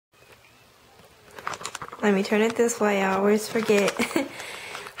Let me turn it this way. I always forget.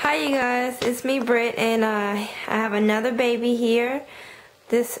 Hi, you guys. It's me, Britt, and I have another baby here.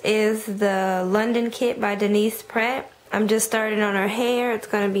 This is the Londyn kit by Denise Pratt. I'm just starting on her hair. It's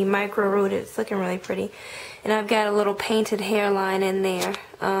going to be micro-rooted. It's looking really pretty. And I've got a little painted hairline in there,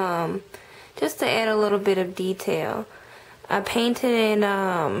 just to add a little bit of detail. I painted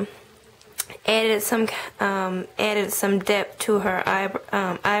and added some depth to her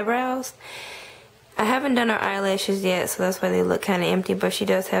eyebrows. I haven't done her eyelashes yet, so that's why they look kind of empty, but she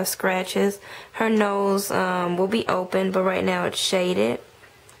does have scratches. Her nose will be open, but right now it's shaded.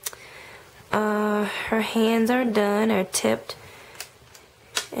 Her hands are done, are tipped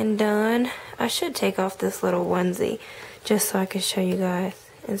and done. I should take off this little onesie just so I can show you guys.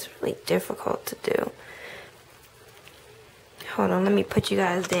 It's really difficult to do. Hold on, let me put you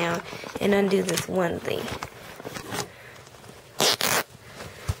guys down and undo this onesie.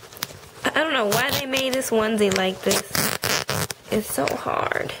 I don't know why they made this onesie like this. It's so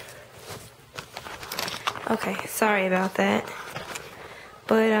hard. Okay, sorry about that.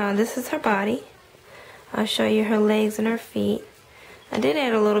 But this is her body. I'll show you her legs and her feet. I did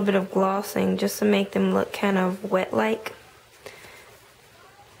add a little bit of glossing just to make them look kind of wet-like.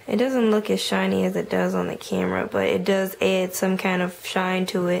 It doesn't look as shiny as it does on the camera, but it does add some kind of shine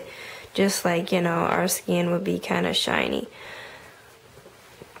to it, just like, you know, our skin would be kind of shiny.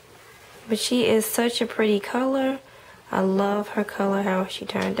 But she is such a pretty color. I love her color, how she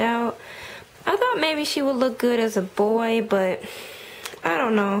turned out. I thought maybe she would look good as a boy, but I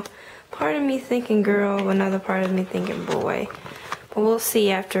don't know. Part of me thinking girl, another part of me thinking boy. But we'll see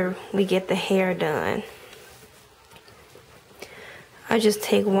after we get the hair done. I'll just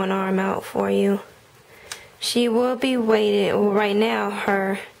take one arm out for you. She will be weighted. Well, right now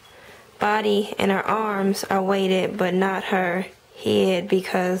her body and her arms are weighted, but not her head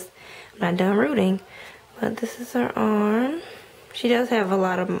because I'm not done rooting. But this is her arm. She does have a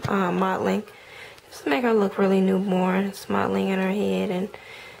lot of modeling. Just to make her look really newborn. It's modeling in her head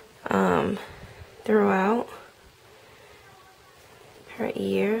and throughout. Her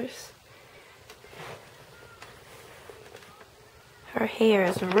ears. Her hair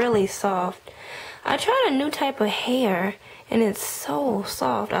is really soft. I tried a new type of hair and it's so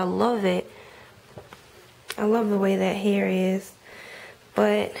soft. I love it. I love the way that hair is.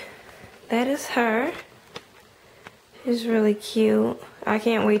 But that is her. She's really cute. I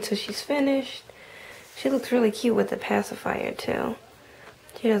can't wait till she's finished. She looks really cute with the pacifier too.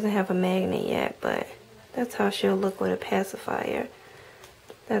 She doesn't have a magnet yet, but that's how she'll look with a pacifier.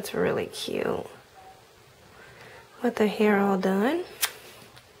 That's really cute. With the hair all done.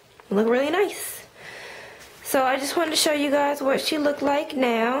 Look really nice. So I just wanted to show you guys what she looked like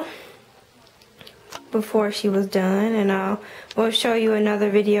now before she was done, and we'll show you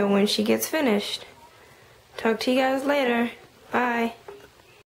another video when she gets finished. Talk to you guys later. Bye.